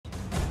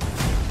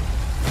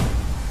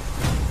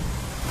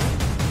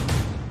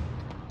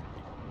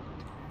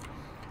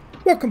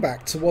Welcome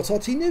back to What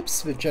Arty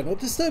Noobs with General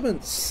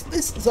Disturbance.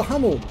 This is a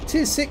Hummel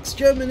Tier 6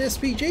 German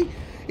SPG.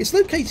 It's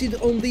located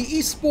on the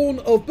eastbourne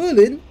of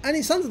Berlin and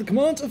it's under the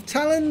command of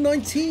Talon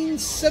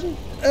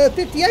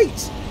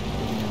 1958.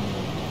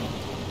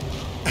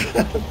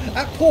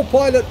 That poor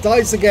pilot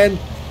dies again.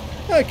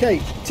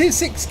 Okay, Tier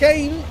 6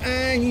 game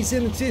and he's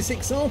in a Tier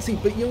 6 Arty,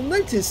 but you'll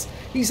notice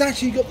he's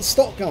actually got the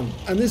stock gun,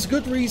 and there's a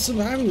good reason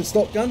for having the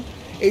stock gun.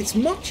 It's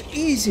much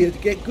easier to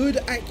get good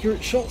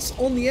accurate shots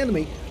on the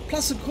enemy.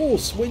 Plus, of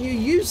course, when you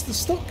use the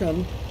stock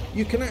gun,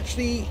 you can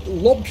actually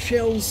lob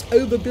shells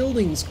over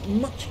buildings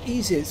much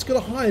easier. It's got a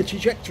higher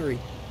trajectory,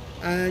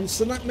 and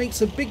so that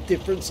makes a big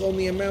difference on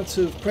the amount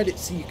of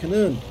credits that you can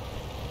earn.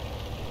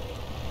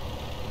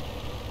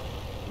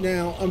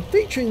 Now, I'm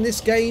featuring this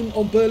game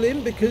on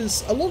Berlin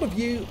because a lot of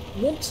you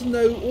want to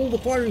know all the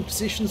firing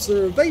positions that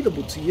are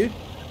available to you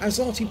as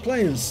Arty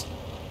players.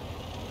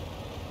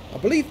 I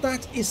believe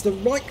that is the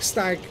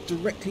Reichstag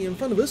directly in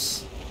front of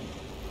us.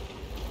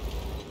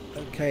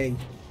 Okay,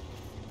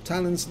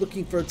 Talon's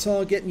looking for a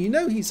target, and you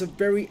know he's a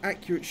very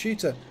accurate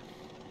shooter.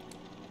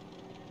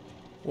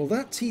 Well,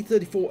 that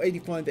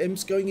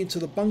T-34-85M's going into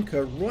the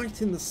bunker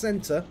right in the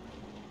centre,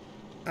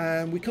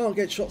 and we can't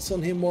get shots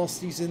on him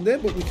whilst he's in there,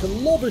 but we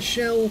can lob a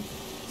shell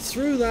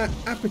through that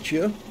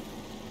aperture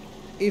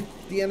if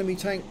the enemy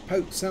tank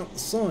pokes out the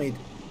side.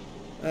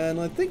 And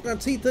I think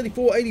that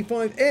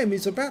T-34-85M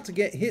is about to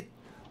get hit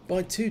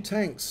by two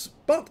tanks,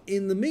 but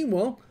in the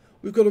meanwhile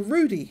we've got a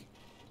Rudy,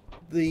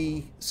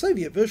 the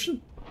Soviet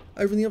version,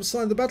 over on the other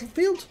side of the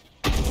battlefield.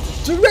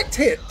 Direct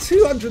hit,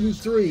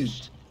 203.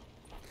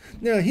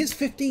 Now his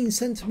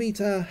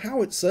 15cm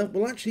howitzer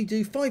will actually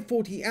do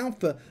 540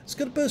 alpha. It's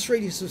got a burst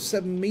radius of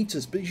 7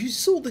 meters, but as you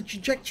saw the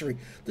trajectory,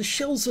 the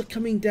shells are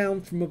coming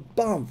down from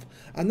above,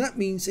 and that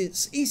means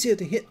it's easier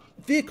to hit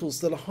vehicles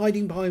that are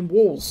hiding behind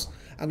walls,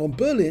 and on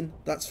Berlin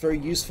that's very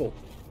useful.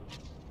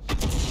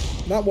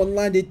 That one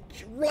landed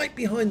right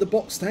behind the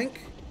box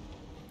tank.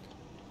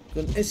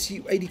 Got an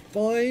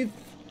Su-85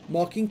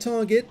 marking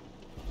target.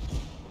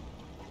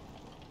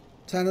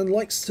 Talon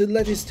likes to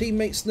let his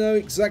teammates know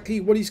exactly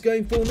what he's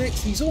going for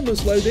next. He's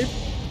almost loaded.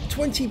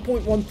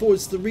 20.14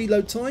 is the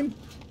reload time.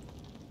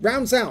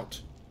 Rounds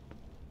out.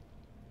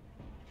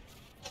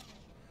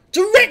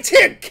 Direct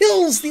hit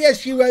kills the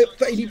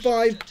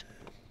Su-85.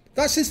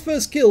 That's his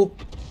first kill.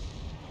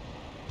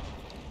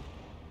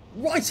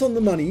 Right on the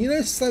money. You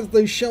notice that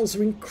those shells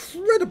are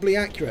incredibly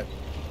accurate.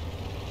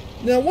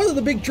 Now, one of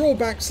the big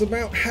drawbacks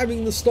about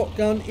having the stock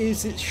gun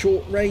is its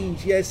short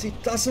range. Yes,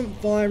 it doesn't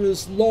fire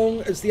as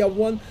long as the other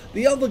one.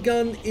 The other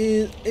gun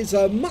is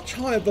a much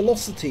higher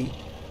velocity,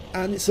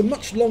 and it's a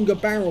much longer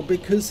barrel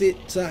because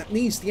it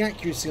needs the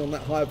accuracy on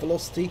that higher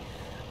velocity.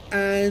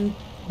 And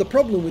the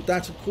problem with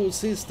that, of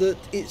course, is that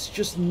it's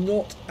just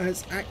not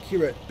as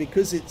accurate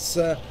because it's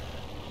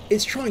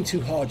trying too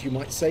hard, you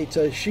might say,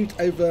 to shoot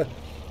over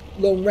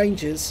long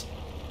ranges,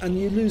 and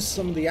you lose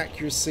some of the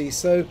accuracy.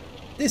 So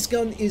this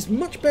gun is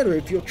much better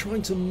if you're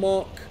trying to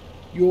mark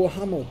your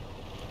Hummel.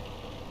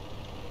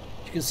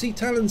 You can see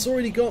Talon's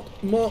already got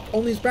mark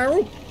on his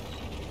barrel.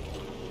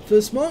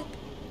 First mark.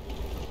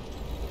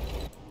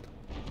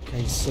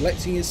 Okay,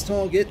 selecting his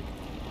target.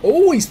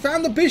 Oh, he's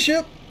found the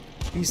bishop.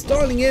 He's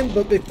dialing in,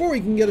 but before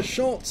he can get a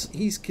shot,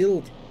 he's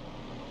killed.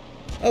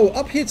 Oh,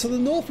 up here to the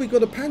north, we've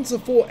got a Panzer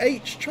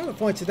IV-H trying to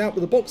fight it out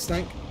with a box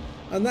tank,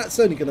 and that's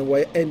only going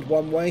to end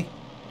one way.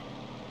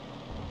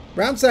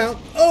 Rounds out.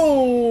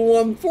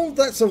 Oh,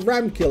 that's a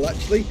ram kill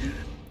actually.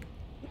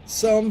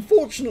 So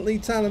unfortunately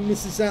Talon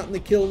misses out on the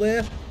kill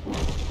there.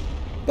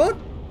 But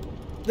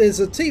there's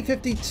a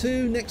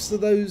T-52 next to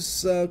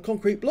those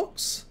concrete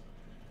blocks.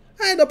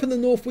 And up in the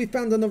north we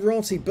found another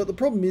Arty, but the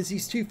problem is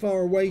he's too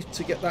far away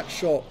to get that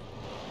shot.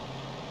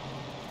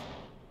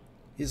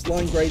 His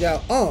line grayed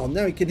out. Ah,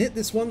 now he can hit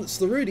this one. That's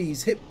the Rudy.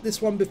 He's hit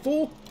this one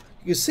before.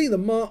 You can see the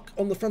mark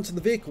on the front of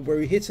the vehicle where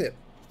he hit it.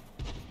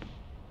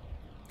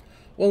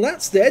 Well,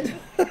 that's dead.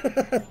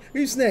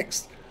 Who's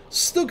next?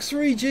 Stug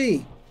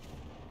 3G.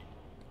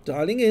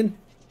 Dialing in.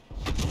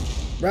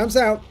 Rounds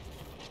out.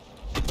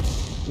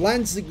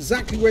 Lands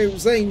exactly where it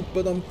was aimed,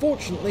 but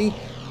unfortunately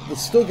the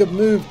Stug had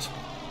moved.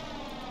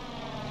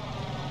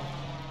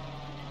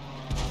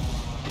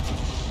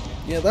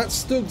 Yeah, that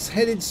Stug's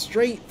headed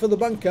straight for the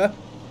bunker.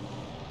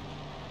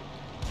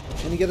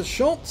 Can he get a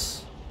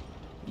shot?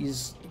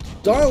 He's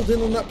dialed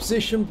in on that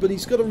position, but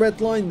he's got a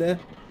red line there.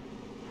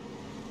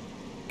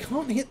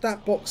 Can't hit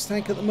that box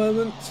tank at the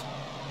moment.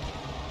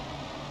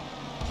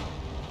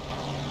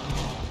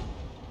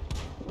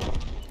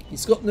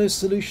 He's got no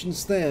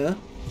solutions there.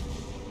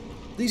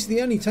 These are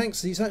the only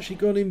tanks that he's actually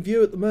got in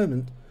view at the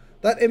moment.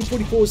 That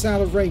M44 is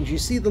out of range. You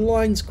see the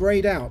lines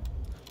grayed out.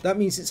 That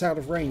means it's out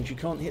of range. You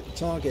can't hit the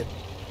target.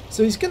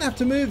 So he's going to have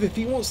to move if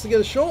he wants to get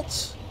a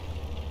shot.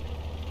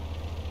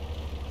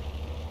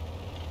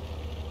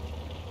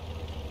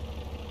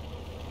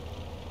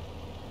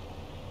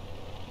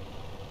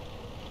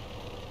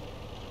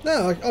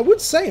 Now, I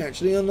would say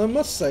actually, and I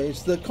must say,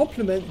 is the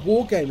compliment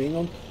wargaming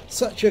on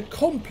such a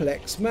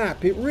complex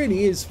map. It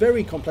really is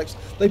very complex.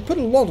 They put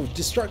a lot of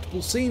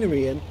destructible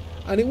scenery in,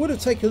 and it would have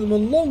taken them a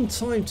long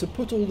time to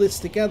put all this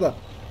together.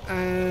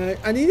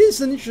 And it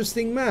is an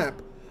interesting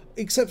map,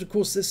 except of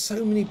course there's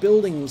so many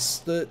buildings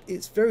that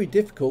it's very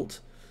difficult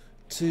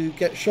to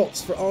get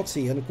shots for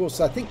Arty, and of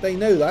course I think they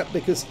know that,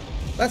 because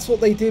that's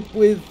what they did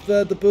with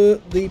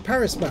the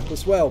Paris map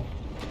as well.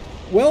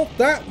 Well,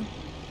 that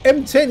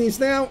M10 is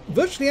now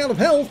virtually out of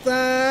health,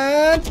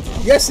 and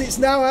yes, it's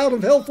now out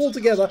of health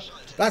altogether.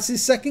 That's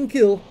his second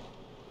kill.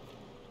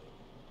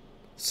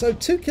 So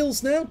 2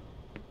 kills now.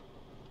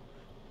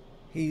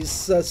 He's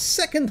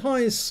second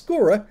highest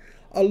scorer,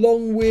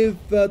 along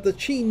with the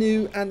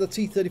Chi-Nu and the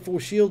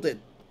T-34 shielded.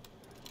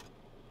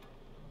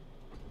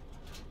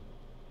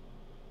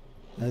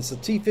 There's a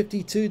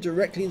T-52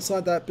 directly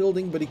inside that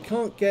building, but he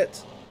can't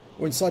get,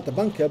 or inside the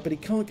bunker, but he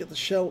can't get the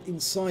shell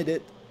inside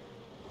it.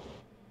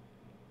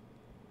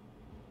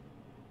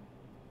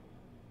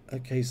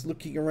 Okay, he's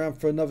looking around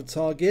for another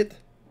target.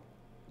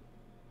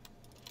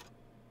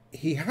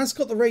 He has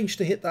got the range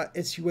to hit that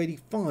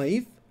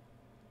Su-85.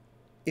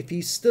 If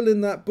he's still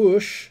in that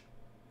bush,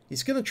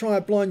 he's going to try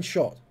a blind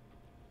shot.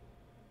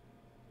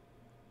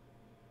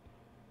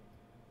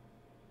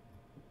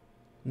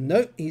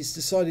 No, he's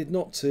decided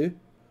not to.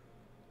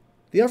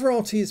 The other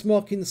Arty is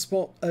marking the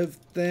spot over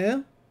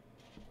there.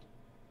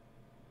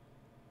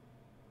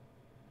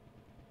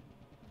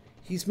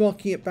 He's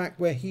marking it back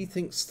where he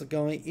thinks the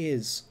guy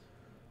is.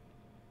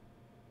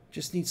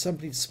 Just need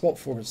somebody to spot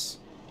for us.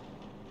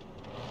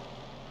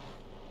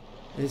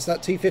 There's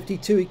that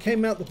T-52. He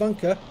came out the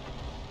bunker.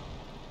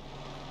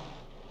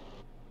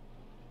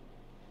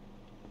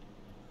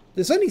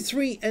 There's only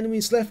 3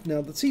 enemies left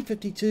now. The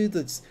T-52,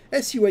 the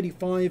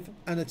Su-85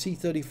 and a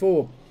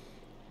T-34.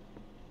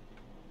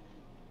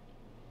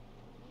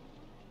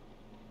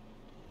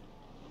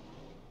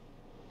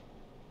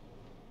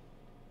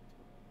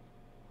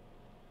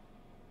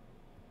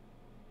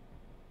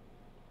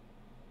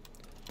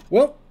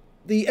 Well,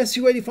 the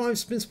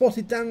Su-85's been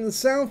spotted down in the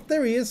south.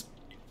 There he is.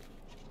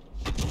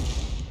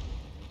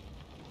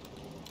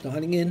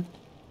 Hiding in.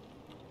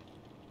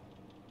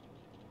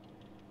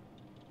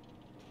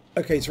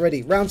 Okay, he's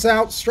ready. Rounds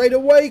out straight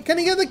away. Can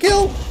he get the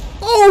kill?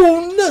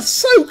 Oh, no,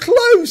 so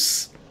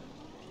close.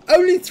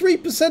 Only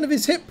 3% of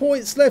his hit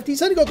points left.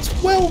 He's only got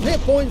 12 hit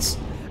points.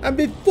 And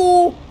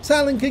before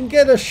Talon can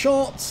get a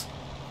shot,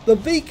 the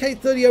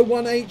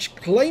VK3001H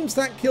claims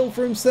that kill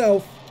for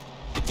himself.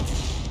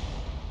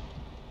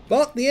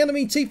 But the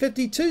enemy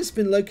T-52's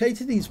been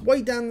located. He's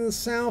way down in the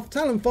south.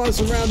 Talon fires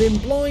around him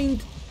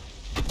blind.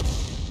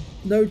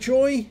 No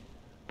joy.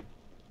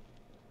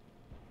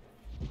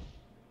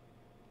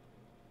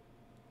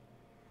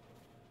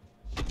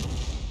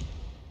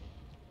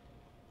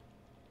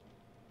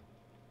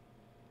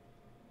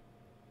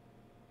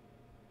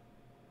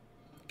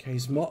 Okay,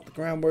 he's marked the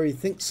ground where he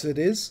thinks it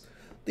is.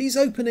 These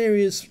open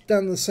areas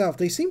down in the south,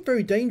 they seem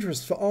very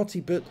dangerous for Arty,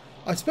 but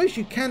I suppose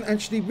you can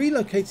actually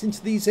relocate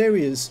into these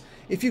areas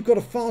if you've got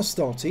a fast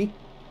Arty.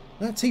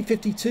 That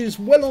T-52 is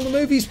well on the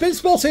move. He's been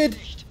spotted.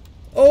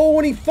 Oh,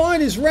 and he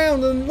fired his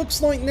round, and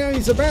looks like now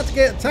he's about to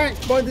get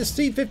attacked by this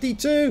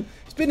T-52.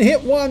 He's been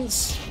hit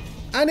once,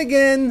 and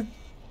again.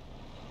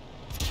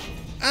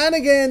 And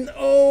again.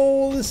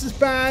 Oh, this is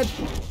bad.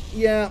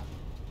 Yeah,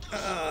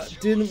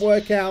 didn't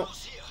work out.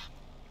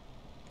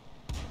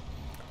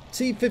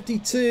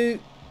 T-52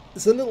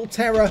 is a little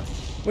terror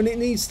when it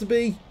needs to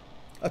be.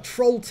 A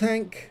troll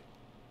tank.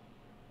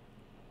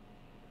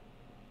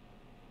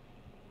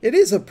 It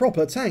is a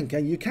proper tank,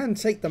 and you can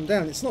take them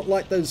down. It's not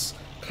like those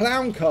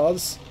clown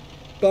cars,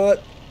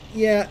 but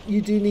yeah,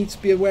 you do need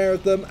to be aware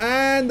of them.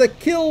 And the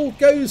kill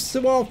goes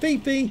to our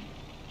Fifi,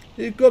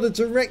 who got a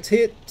direct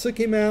hit, took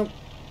him out.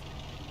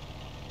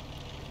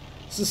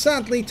 So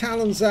sadly,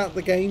 Talon's out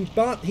the game,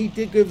 but he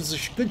did give us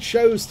a good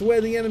show as to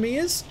where the enemy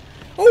is.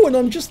 Oh, and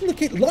I'm just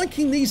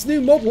liking these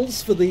new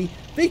models for the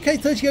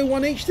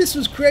VK3001H. This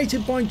was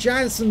created by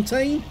Jazz and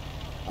Tane.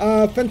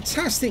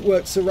 Fantastic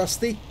work, Sir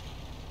Rusty.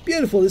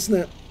 Beautiful, isn't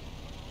it?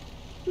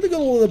 Look at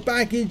all the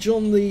baggage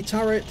on the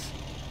turret.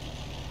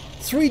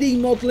 3D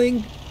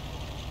modelling.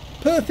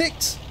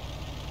 Perfect.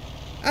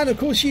 And of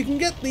course you can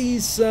get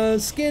these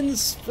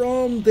skins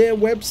from their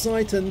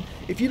website, and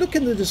if you look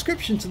in the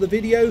description to the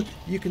video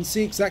you can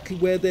see exactly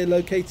where they're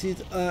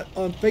located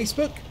on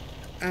Facebook,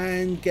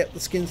 and get the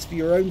skins for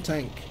your own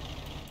tank.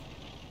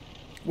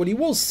 Well, he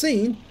was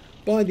seen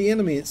by the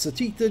enemy. It's a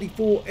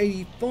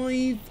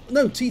T-34-85,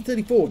 no,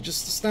 T-34,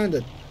 just the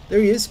standard. There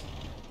he is.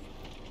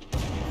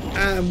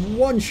 And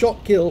one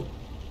shot kill.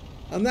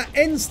 And that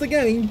ends the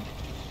game.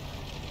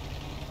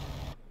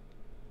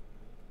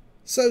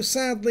 So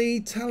sadly,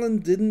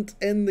 Talon didn't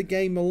end the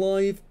game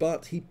alive,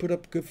 but he put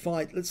up a good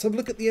fight. Let's have a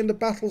look at the end of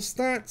battle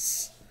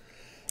stats.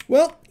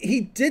 Well,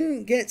 he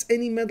didn't get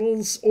any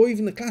medals or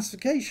even a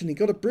classification. He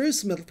got a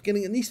bruiser medal for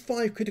getting at least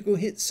 5 critical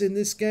hits in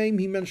this game.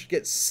 He managed to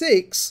get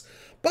 6,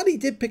 but he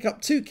did pick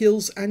up 2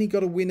 kills and he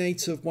got a win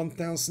rate of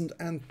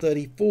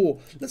 1034.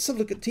 Let's have a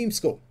look at team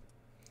score.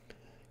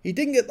 He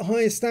didn't get the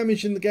highest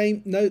damage in the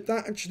game. No,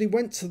 that actually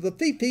went to the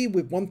VP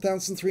with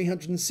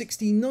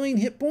 1369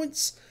 hit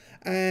points.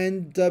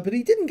 and but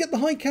he didn't get the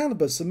high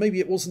caliber, so maybe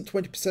it wasn't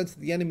 20% of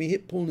the enemy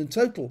hit pool in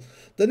total.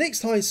 The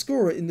next highest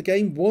scorer in the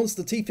game was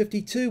the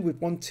T-52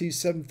 with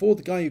 1274,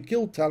 the guy who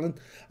killed Talon,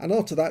 and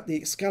after that the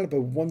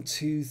Excalibur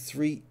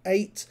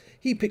 1238.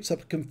 He picks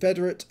up a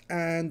Confederate,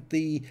 and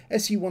the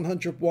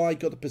SU-100Y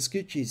got the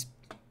Pascucci's.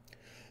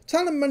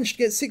 Talon managed to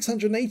get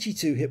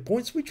 682 hit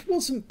points, which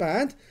wasn't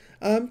bad,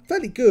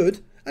 fairly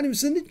good, and it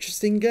was an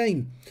interesting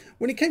game.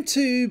 When it came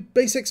to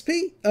base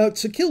XP,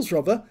 to kills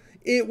rather,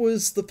 it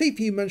was the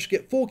Fifi who managed to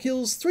get 4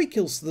 kills, 3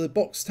 kills to the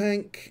box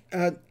tank,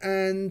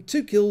 and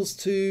 2 kills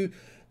to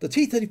the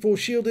T-34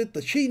 shielded,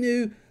 the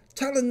Chinu,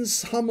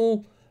 Talon's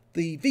Hummel,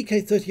 the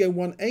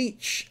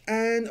VK3001H,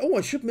 and oh,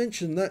 I should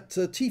mention that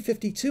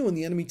T-52 on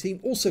the enemy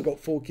team also got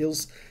 4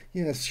 kills.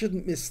 Yes,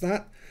 shouldn't miss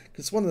that,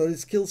 because one of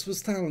those kills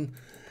was Talon.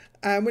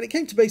 And when it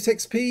came to base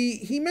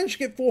XP, he managed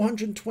to get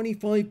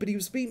 425, but he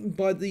was beaten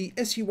by the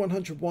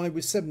SU-100Y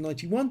with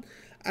 791,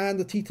 and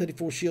the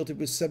T-34 shielded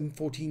with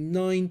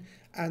 749,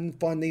 and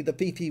finally the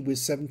Fifi with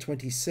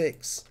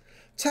 726.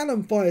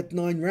 Talon fired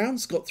 9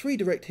 rounds, got 3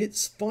 direct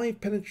hits, 3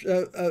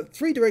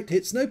 direct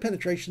hits, no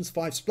penetrations,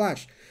 5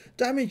 splash.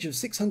 Damage of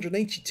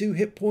 682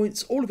 hit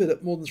points, all of it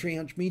at more than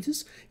 300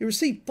 meters. He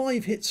received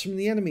 5 hits from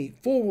the enemy,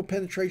 4 were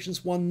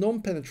penetrations, 1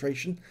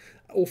 non-penetration,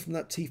 all from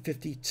that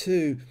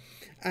T-52.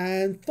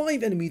 And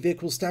 5 enemy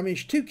vehicles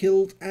damaged, 2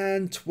 killed,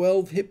 and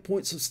 12 hit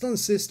points of stun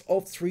assist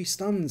of 3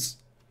 stuns.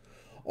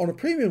 On a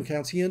premium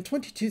count, he earned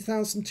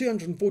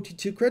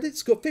 22,242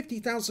 credits, got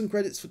 50,000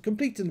 credits for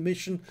completing the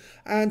mission,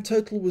 and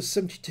total was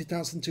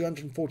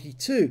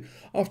 72,242.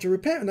 After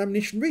repair and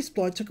ammunition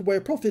resupply, took away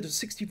a profit of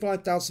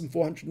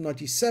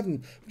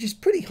 65,497, which is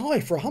pretty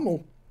high for a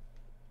Hummel.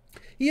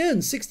 He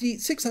earned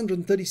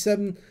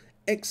 637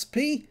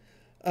 XP,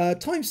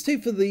 times 2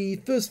 for the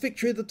first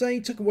victory of the day,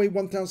 took away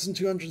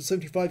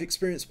 1,275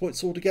 experience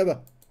points altogether.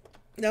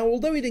 Now,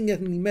 although he didn't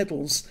get any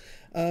medals,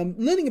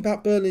 learning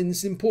about Berlin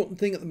is an important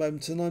thing at the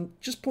moment, and I'm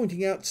just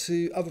pointing out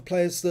to other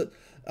players that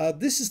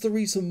this is the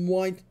reason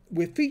why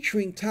we're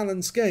featuring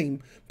Talon's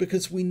game,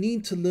 because we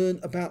need to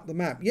learn about the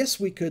map. Yes,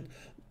 we could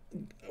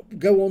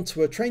go on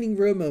to a training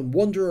room and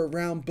wander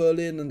around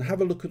Berlin and have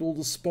a look at all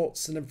the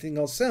spots and everything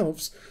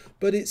ourselves,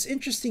 but it's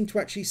interesting to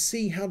actually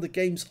see how the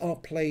games are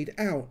played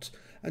out.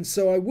 And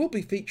so I will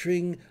be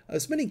featuring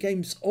as many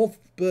games of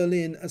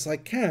Berlin as I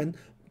can,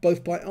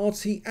 both by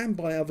Arty and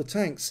by other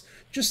tanks,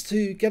 just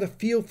to get a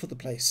feel for the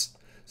place.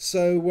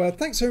 So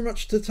thanks very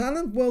much to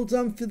Talon. Well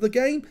done for the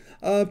game.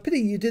 Pity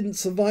you didn't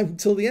survive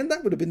until the end.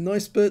 That would have been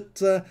nice,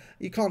 but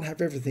you can't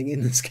have everything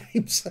in this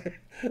game. So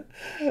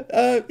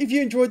if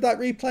you enjoyed that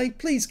replay,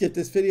 please give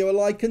this video a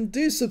like and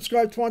do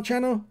subscribe to our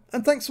channel.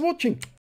 And thanks for watching.